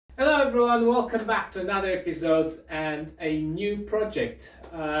everyone, welcome back to another episode and a new project.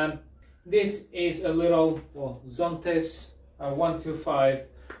 This is a little Zontes 125.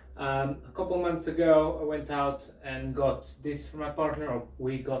 A couple months ago I went out and got this for my partner, or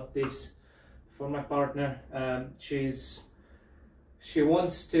we got this for my partner. She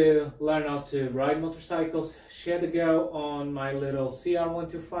wants to learn how to ride motorcycles. She had to go on my little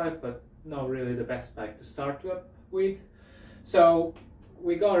CR125, but not really the best bike to start with. So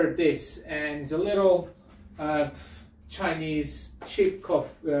we got her this, and it's a little Chinese cheap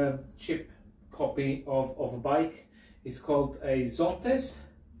copy of a bike. It's called a Zontes,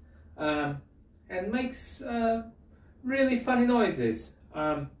 and makes really funny noises.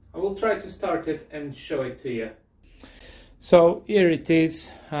 I will try to start it and show it to you. So here it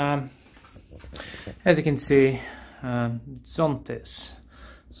is. As you can see, Zontes.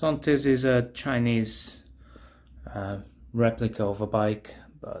 Zontes is a Chinese replica of a bike,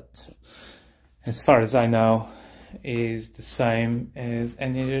 but as far as I know is the same as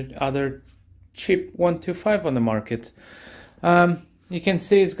any other cheap 125 on the market. You can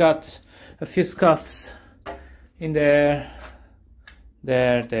see it's got a few scuffs in there,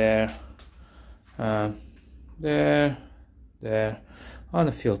 there, on the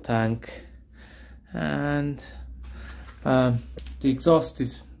fuel tank, and the exhaust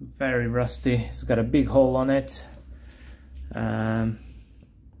is very rusty. It's got a big hole on it.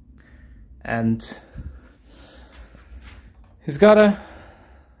 And he's got a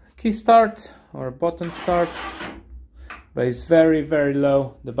key start or a button start, but it's very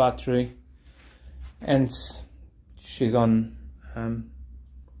low, the battery, and she's on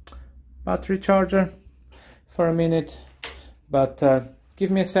battery charger for a minute. But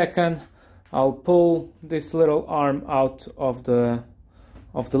give me a second, I'll pull this little arm out of the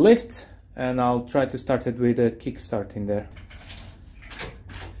lift and I'll try to start it with a kickstart in there.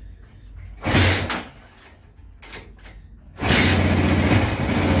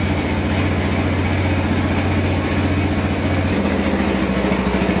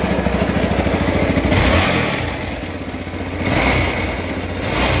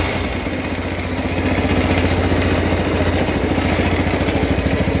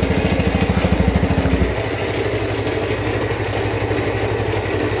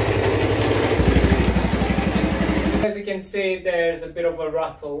 As you can see, there's a bit of a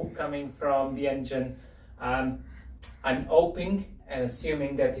rattle coming from the engine. I'm hoping and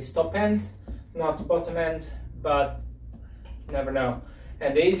assuming that it's top end, not bottom end, but never know.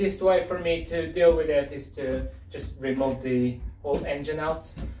 And the easiest way for me to deal with it is to just remove the whole engine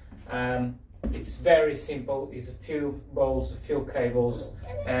out. It's very simple. It's a few bolts, a few cables,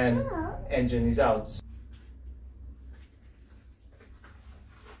 and engine is out.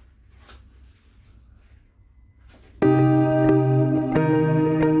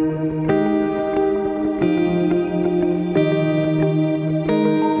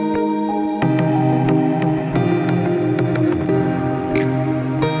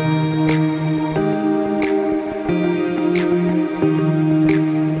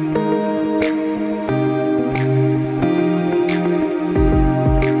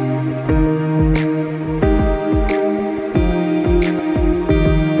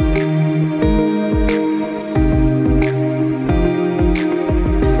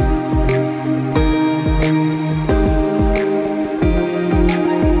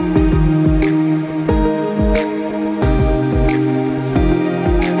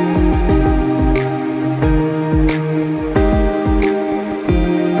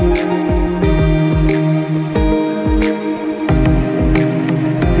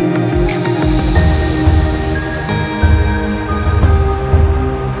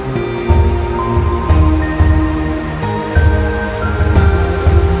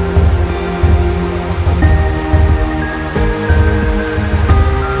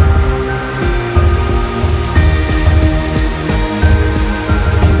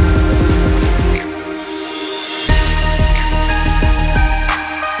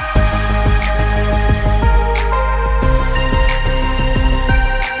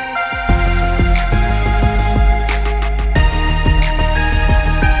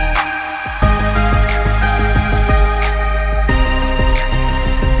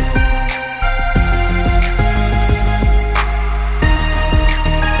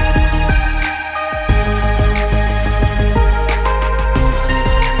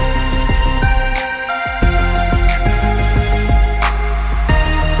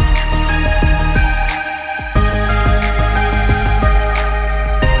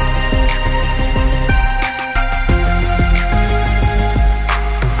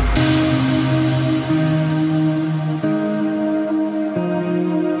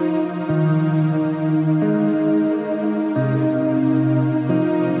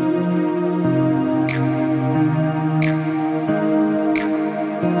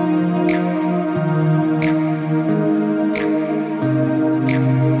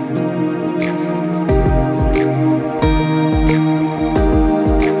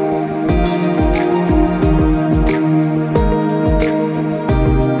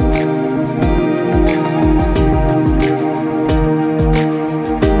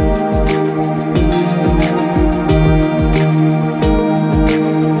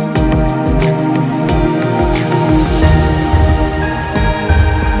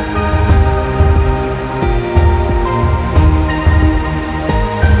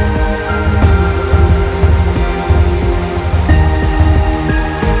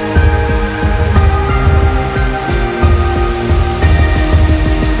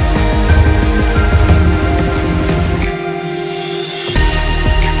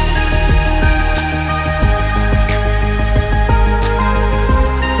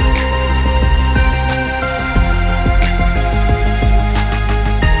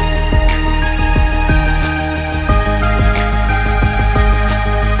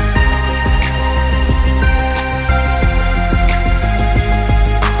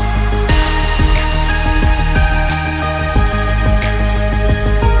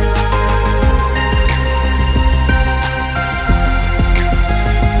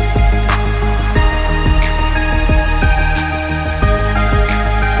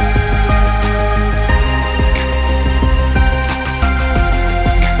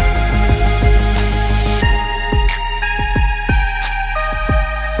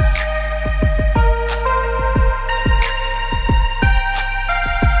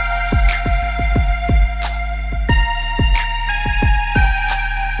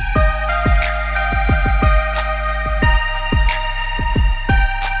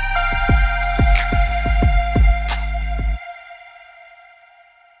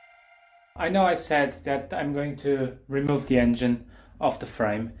 I know I said that I'm going to remove the engine off the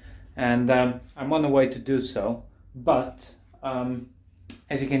frame, and I'm on the way to do so, but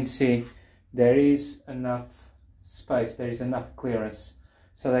as you can see, there is enough space, there is enough clearance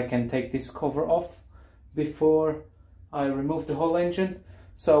so that I can take this cover off before I remove the whole engine.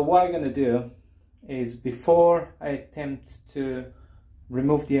 So what I'm going to do is, before I attempt to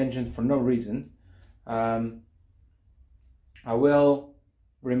remove the engine for no reason, I will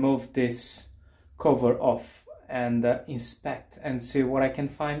remove this cover off and inspect and see what I can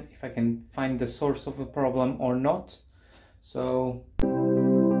find, if I can find the source of the problem or not. So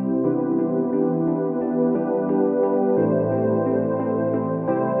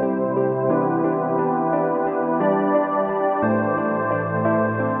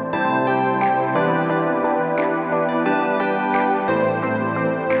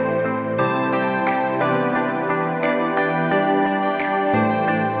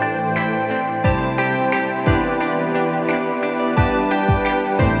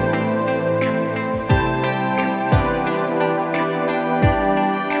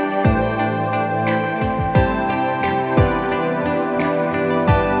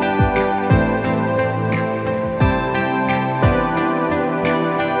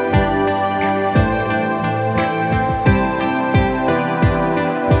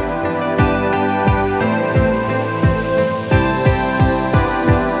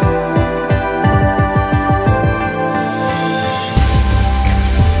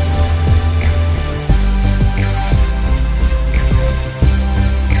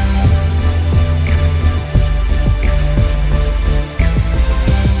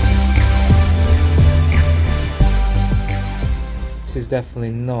this is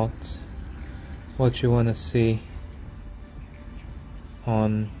definitely not what you want to see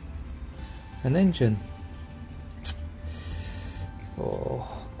on an engine. Oh,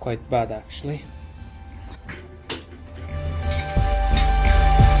 quite bad actually.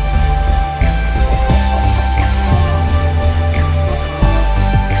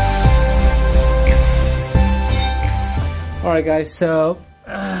 Alright guys, so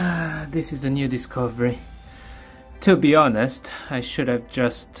this is the new discovery. To be honest, I should have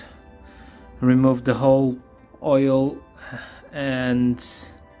just removed the whole oil and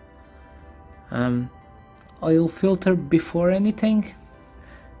oil filter before anything.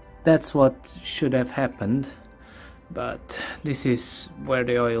 That's what should have happened, but this is where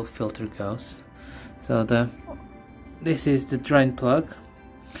the oil filter goes. So this is the drain plug,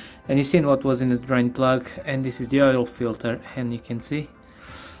 and you've seen what was in the drain plug, and this is the oil filter, and you can see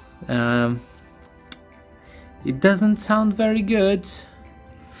it doesn't sound very good,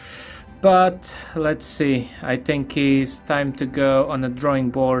 but let's see. I think it's time to go on a drawing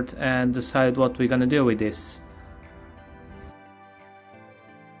board and decide what we're gonna do with this.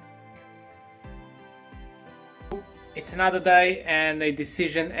 It's another day and a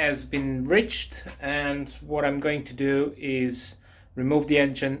decision has been reached, and what I'm going to do is remove the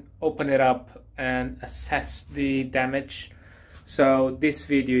engine, open it up and assess the damage. So this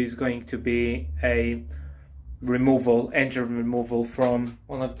video is going to be a engine removal from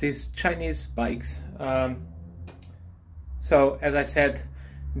one of these Chinese bikes. So as I said,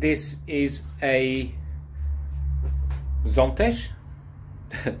 this is a Zontes.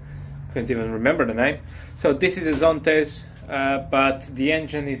 Couldn't even remember the name. So this is a Zontes, but the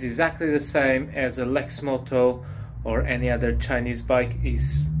engine is exactly the same as a Lexmoto or any other Chinese bike.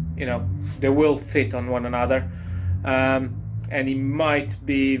 Is, you know, they will fit on one another, and it might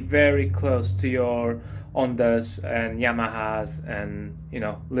be very close to your Hondas and Yamahas and, you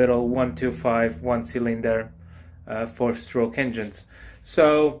know, little 125 one-cylinder 4-stroke engines.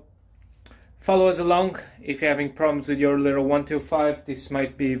 So follow us along. If you're having problems with your little 125, this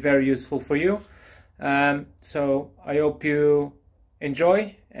might be very useful for you. So I hope you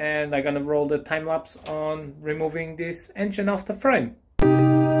enjoy, and I'm gonna roll the time lapse on removing this engine off the frame.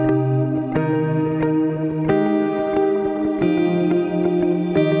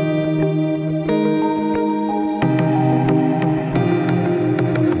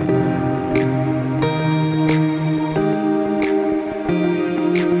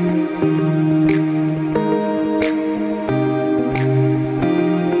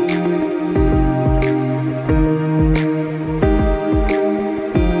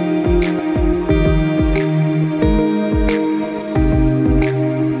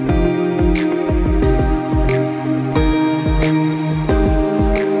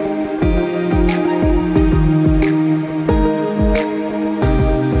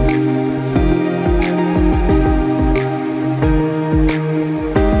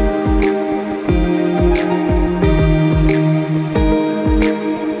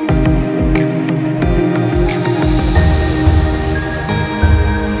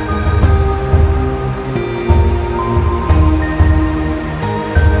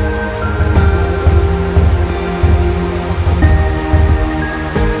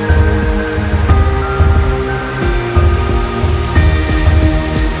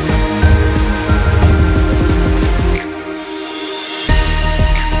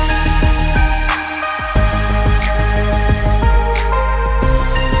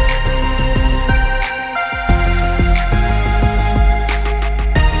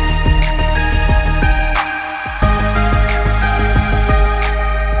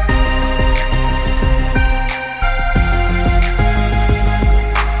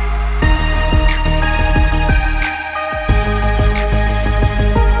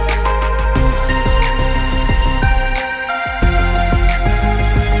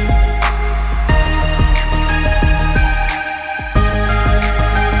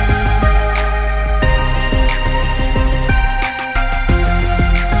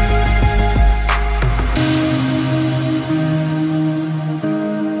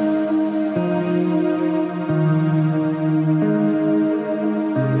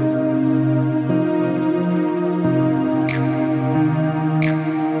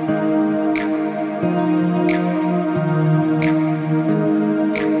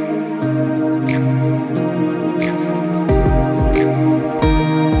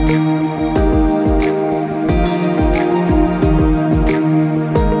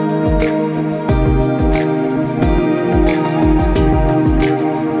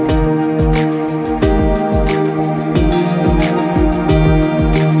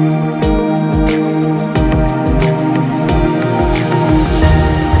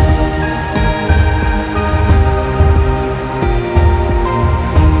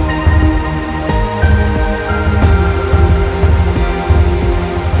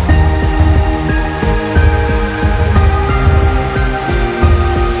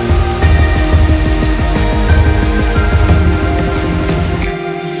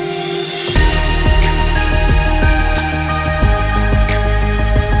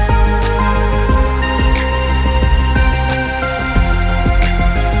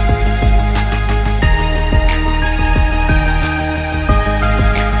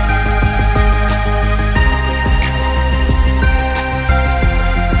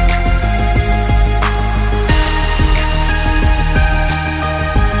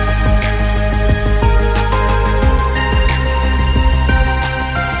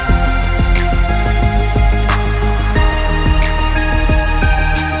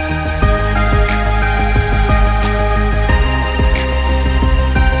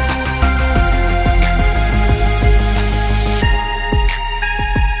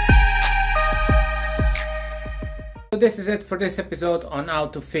 this is it for this episode on how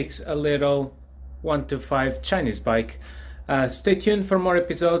to fix a little 125 Chinese bike. Stay tuned for more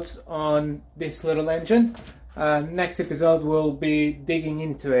episodes on this little engine. Next episode we'll be digging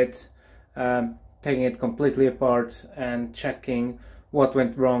into it, taking it completely apart and checking what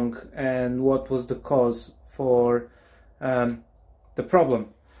went wrong and what was the cause for the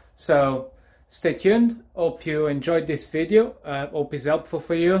problem. So stay tuned. Hope you enjoyed this video. Hope it's helpful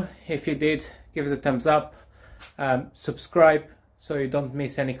for you. If you did, give us a thumbs up, subscribe so you don't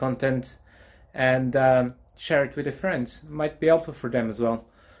miss any content, and share it with your friends. Might be helpful for them as well.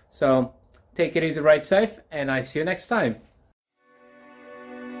 So take it easy, ride safe, and I see you next time.